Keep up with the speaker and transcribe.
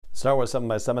Star Wars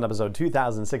 7x7, episode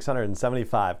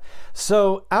 2675.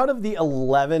 So, out of the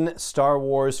 11 Star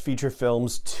Wars feature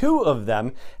films, 2 of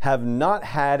them have not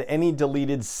had any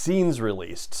deleted scenes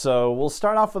released. So, we'll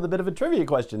start off with a bit of a trivia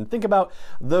question. Think about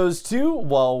those 2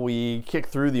 while we kick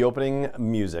through the opening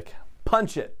music.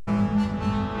 Punch it!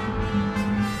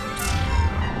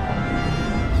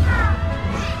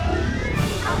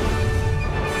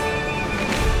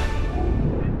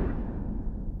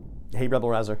 Hey Rebel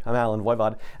Rouser, I'm Alan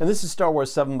Voivod, and this is Star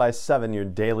Wars 7x7, your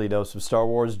daily dose of Star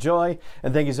Wars joy,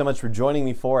 and thank you so much for joining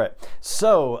me for it.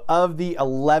 So, of the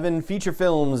 11 feature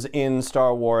films in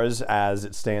Star Wars as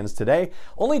it stands today,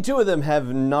 only 2 of them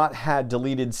have not had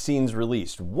deleted scenes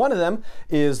released. One of them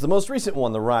is the most recent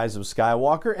one, The Rise of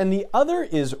Skywalker, and the other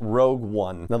is Rogue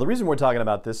One. Now, the reason we're talking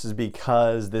about this is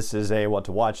because this is a What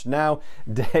to Watch Now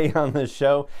day on the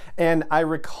show, and I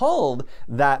recalled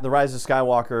that The Rise of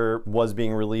Skywalker was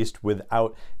being released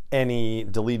without any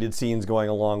deleted scenes going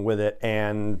along with it,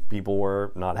 and people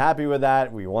were not happy with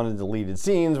that. We wanted deleted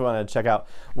scenes, we wanted to check out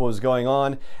what was going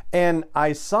on, and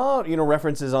I saw,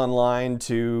 references online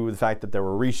to the fact that there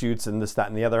were reshoots and this, that,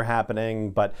 and the other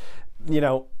happening, but,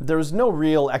 there was no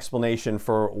real explanation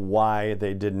for why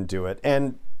they didn't do it,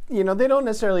 and they don't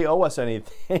necessarily owe us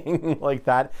anything like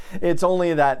that. It's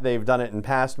only that they've done it in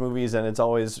past movies, and it's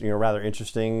always, rather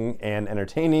interesting and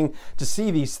entertaining to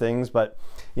see these things. But,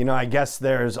 I guess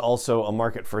there's also a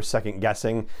market for second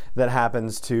guessing that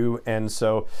happens too. And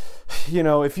so,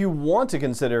 if you want to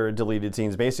consider deleted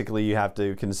scenes, basically you have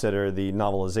to consider the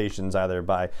novelizations either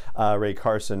by Ray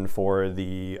Carson for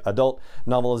the adult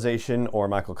novelization or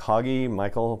Michael Kagi.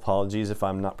 Michael, apologies if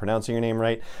I'm not pronouncing your name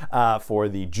right, for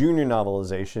the junior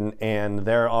novelization. And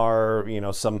there are,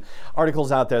 some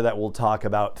articles out there that will talk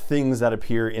about things that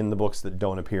appear in the books that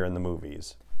don't appear in the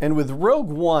movies. And with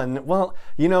Rogue One, well,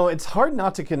 it's hard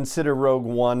not to consider Rogue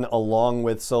One along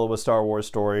with Solo: A Star Wars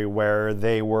Story, where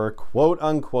they were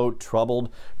quote-unquote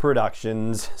troubled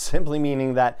productions, simply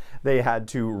meaning that they had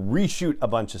to reshoot a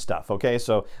bunch of stuff, okay?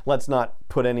 So let's not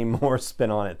put any more spin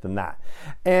on it than that.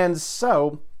 And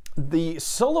so the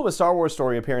Solo: A Star Wars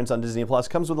Story appearance on Disney Plus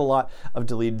comes with a lot of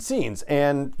deleted scenes,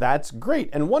 and that's great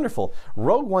and wonderful.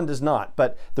 Rogue One does not,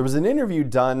 but there was an interview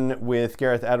done with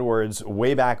Gareth Edwards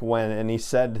way back when, and he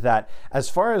said that as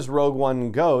far as Rogue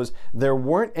One goes, there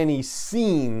weren't any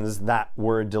scenes that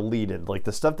were deleted. Like,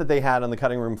 the stuff that they had on the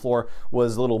cutting room floor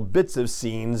was little bits of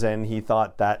scenes, and he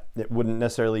thought that it wouldn't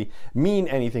necessarily mean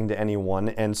anything to anyone,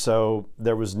 and so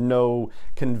there was no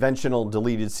conventional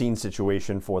deleted scene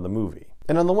situation for the movie.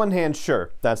 And on the one hand,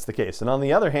 sure, that's the case. And on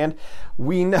the other hand,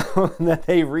 we know that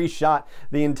they reshot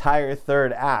the entire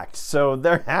third act. So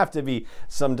there have to be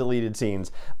some deleted scenes.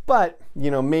 But,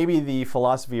 maybe the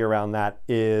philosophy around that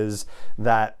is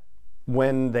that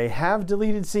when they have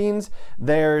deleted scenes,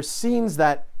 they're scenes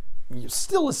that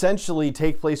still essentially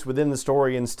take place within the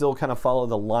story and still kind of follow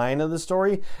the line of the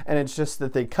story. And it's just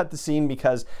that they cut the scene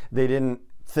because they didn't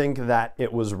think that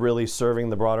it was really serving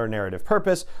the broader narrative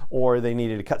purpose, or they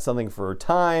needed to cut something for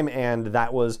time, and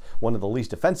that was one of the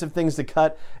least offensive things to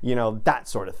cut, that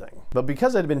sort of thing. But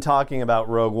because I'd been talking about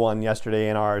Rogue One yesterday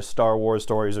in our Star Wars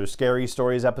Stories or Scary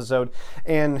Stories episode,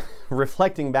 and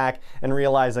reflecting back and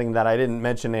realizing that I didn't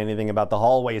mention anything about the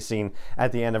hallway scene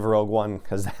at the end of Rogue One,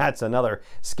 because that's another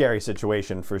scary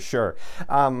situation for sure.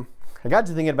 I got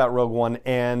to thinking about Rogue One,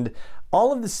 and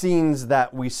all of the scenes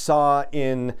that we saw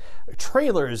in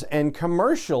trailers and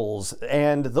commercials,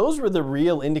 and those were the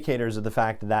real indicators of the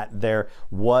fact that there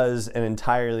was an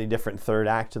entirely different third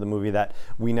act to the movie that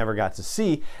we never got to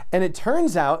see. And it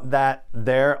turns out that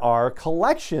there are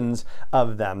collections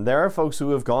of them. There are folks who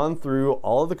have gone through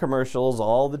all of the commercials,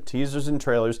 all the teasers and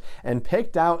trailers, and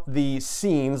picked out the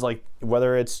scenes, like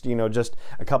whether it's, just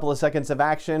a couple of seconds of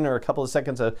action or a couple of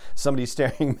seconds of somebody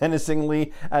staring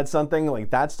menacingly at something,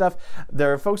 like that stuff.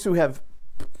 There are folks who have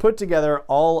put together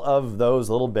all of those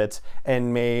little bits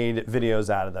and made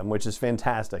videos out of them, which is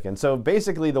fantastic. And so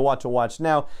basically the What to Watch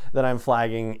Now that I'm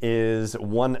flagging is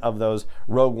one of those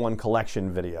Rogue One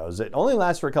collection videos. It only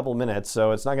lasts for a couple of minutes,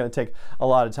 so it's not going to take a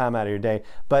lot of time out of your day.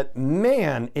 But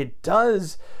man, it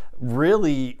does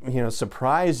really,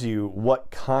 surprise you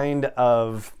what kind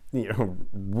of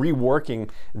reworking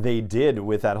they did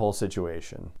with that whole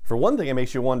situation. For one thing, it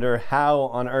makes you wonder how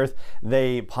on earth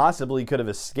they possibly could have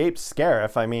escaped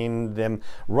Scarif. I mean, them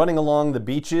running along the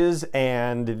beaches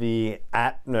and the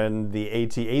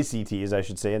ACTs, I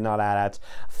should say, and not AT-ATs,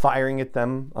 firing at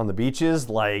them on the beaches.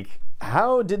 Like,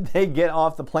 how did they get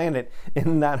off the planet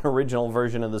in that original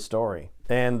version of the story?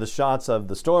 And the shots of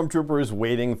the stormtroopers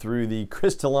wading through the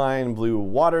crystalline blue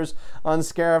waters on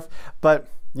Scarif. But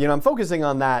I'm focusing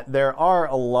on that. There are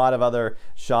a lot of other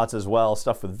shots as well,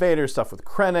 stuff with Vader, stuff with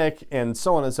Krennic, and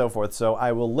so on and so forth. So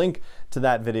I will link to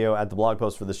that video at the blog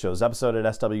post for the show's episode at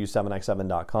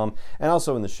sw7x7.com, and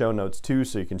also in the show notes too,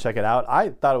 so you can check it out. I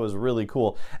thought it was really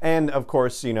cool. And of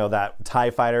course, that TIE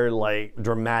fighter like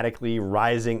dramatically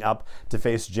rising up to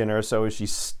face Jinner, so as she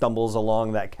stumbles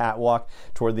along that catwalk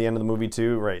toward the end of the movie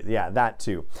too. Right, yeah, that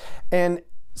too. And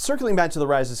circling back to The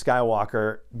Rise of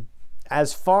Skywalker,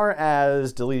 as far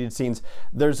as deleted scenes,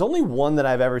 there's only one that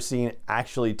I've ever seen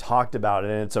actually talked about,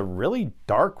 and it's a really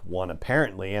dark one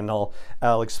apparently, and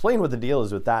I'll explain what the deal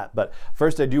is with that. But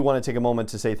first, I do want to take a moment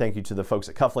to say thank you to the folks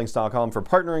at Cufflinks.com for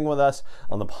partnering with us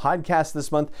on the podcast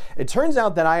this month. It turns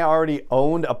out that I already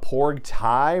owned a Porg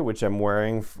tie, which I'm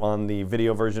wearing on the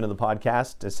video version of the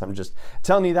podcast. I'm just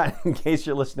telling you that in case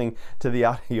you're listening to the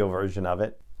audio version of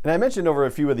it. And I mentioned over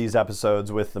a few of these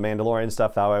episodes with the Mandalorian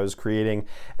stuff how I was creating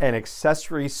an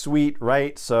accessory suite,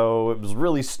 right? So it was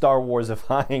really Star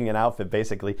Wars-ifying an outfit,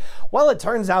 basically. Well, it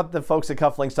turns out the folks at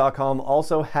Cufflinks.com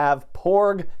also have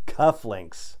Porg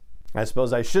cufflinks. I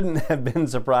suppose I shouldn't have been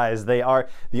surprised. They are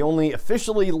the only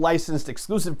officially licensed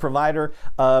exclusive provider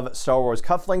of Star Wars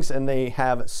cufflinks, and they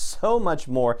have so much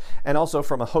more, and also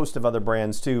from a host of other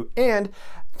brands too. And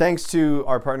thanks to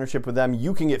our partnership with them,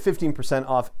 you can get 15%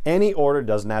 off any order.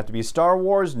 Doesn't have to be Star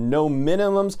Wars, no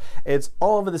minimums. It's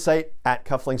all over the site at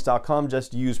cufflinks.com.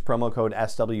 Just use promo code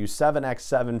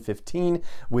SW7X715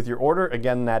 with your order.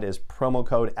 Again, that is promo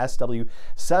code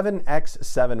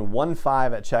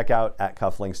SW7X715 at checkout at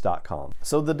cufflinks.com.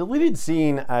 So the deleted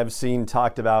scene I've seen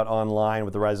talked about online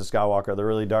with The Rise of Skywalker, the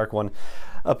really dark one,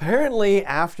 apparently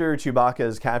after Chewbacca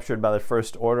is captured by the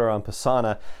First Order on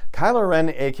Pasaana, Kylo Ren,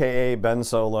 aka Ben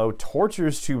Solo,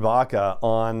 tortures Chewbacca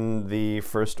on the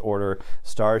First Order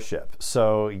starship.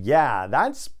 So yeah,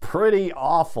 that's pretty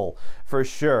awful for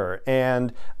sure.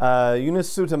 And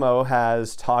Eunice Sutamo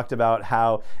has talked about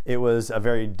how it was a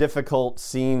very difficult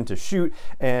scene to shoot,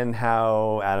 and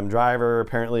how Adam Driver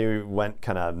apparently went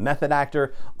kind of method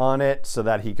actor on it so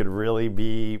that he could really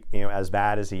be, as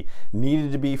bad as he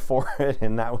needed to be for it.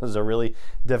 And that was a really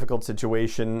difficult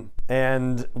situation.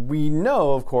 And we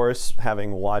know, of course,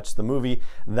 having watched the movie,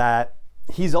 that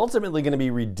he's ultimately going to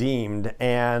be redeemed,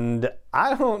 and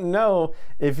I don't know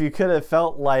if you could have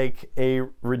felt like a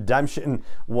redemption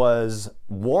was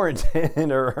warranted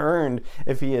or earned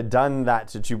if he had done that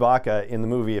to Chewbacca in the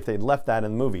movie, if they'd left that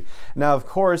in the movie. Now, of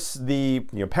course, the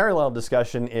parallel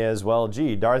discussion is, well,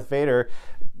 gee, Darth Vader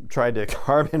tried to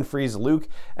carbon freeze Luke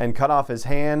and cut off his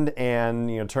hand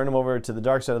and turn him over to the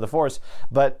dark side of the Force,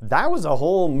 but that was a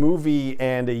whole movie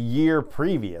and a year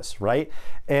previous, right?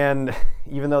 And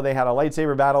even though they had a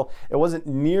lightsaber battle, it wasn't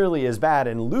nearly as bad,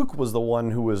 and Luke was the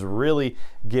one who was really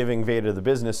giving Vader the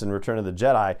business in Return of the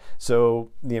Jedi.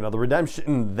 So the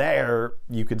redemption there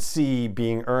you could see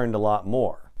being earned a lot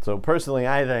more. So personally,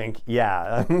 I think,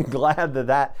 yeah, I'm glad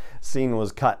that scene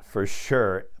was cut for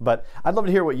sure. But I'd love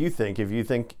to hear what you think. If you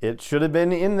think it should have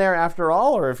been in there after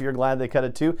all, or if you're glad they cut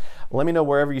it too, let me know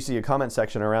wherever you see a comment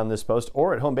section around this post,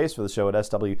 or at home base for the show at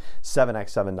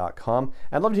sw7x7.com.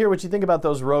 I'd love to hear what you think about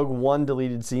those Rogue One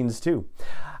deleted scenes too.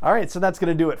 All right, so that's going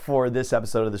to do it for this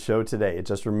episode of the show today. It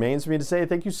just remains for me to say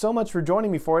thank you so much for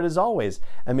joining me for it as always,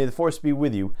 and may the Force be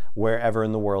with you wherever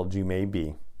in the world you may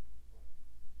be.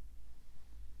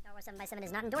 7x7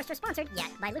 is not endorsed or sponsored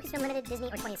yet by Lucasfilm Limited, Disney,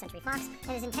 or 20th Century Fox,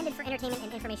 and is intended for entertainment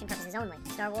and information purposes only.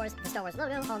 Star Wars, the Star Wars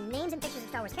logo, all names and pictures of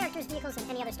Star Wars characters, vehicles, and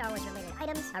any other Star Wars-related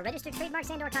items are registered trademarks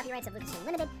and/or copyrights of Lucasfilm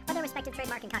Limited, or their respective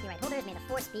trademark and copyright holders. May the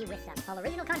Force be with them. All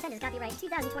original content is copyright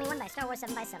 2021 by Star Wars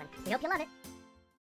 7x7. We hope you love it.